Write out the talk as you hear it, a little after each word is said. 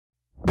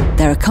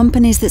There are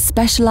companies that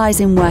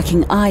specialize in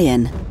working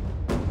iron,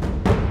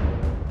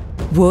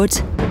 wood,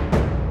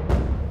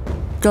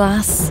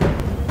 glass,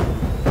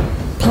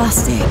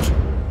 plastic.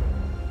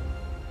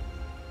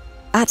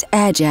 At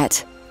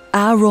Airjet,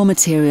 our raw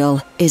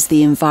material is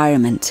the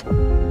environment.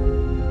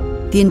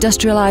 The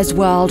industrialized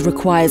world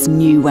requires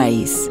new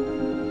ways.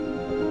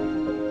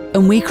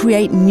 And we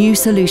create new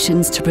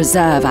solutions to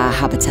preserve our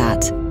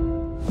habitat.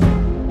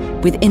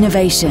 With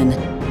innovation,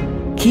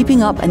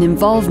 keeping up an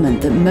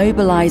involvement that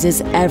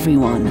mobilizes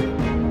everyone,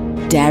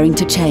 daring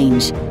to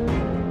change,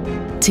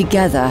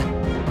 together,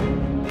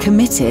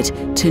 committed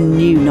to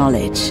new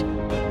knowledge.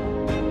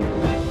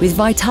 With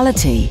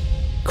vitality,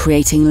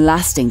 creating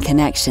lasting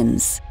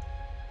connections.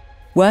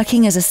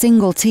 Working as a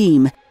single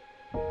team,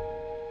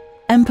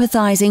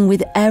 empathizing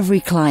with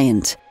every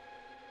client.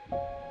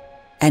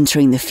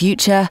 Entering the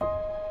future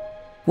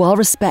while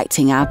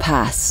respecting our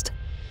past.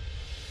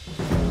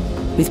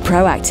 With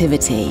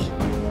proactivity,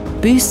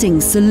 boosting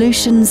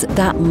solutions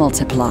that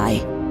multiply.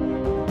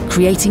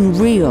 Creating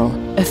real,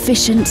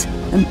 efficient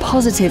and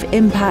positive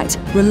impact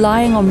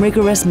relying on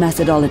rigorous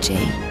methodology.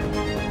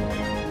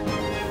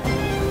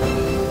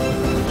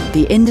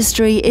 The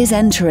industry is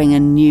entering a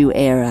new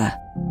era.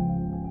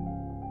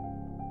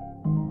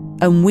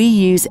 And we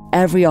use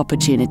every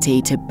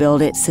opportunity to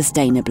build it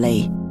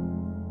sustainably.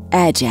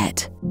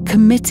 Airjet,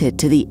 committed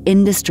to the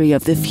industry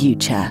of the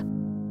future.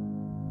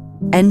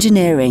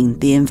 Engineering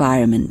the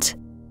environment.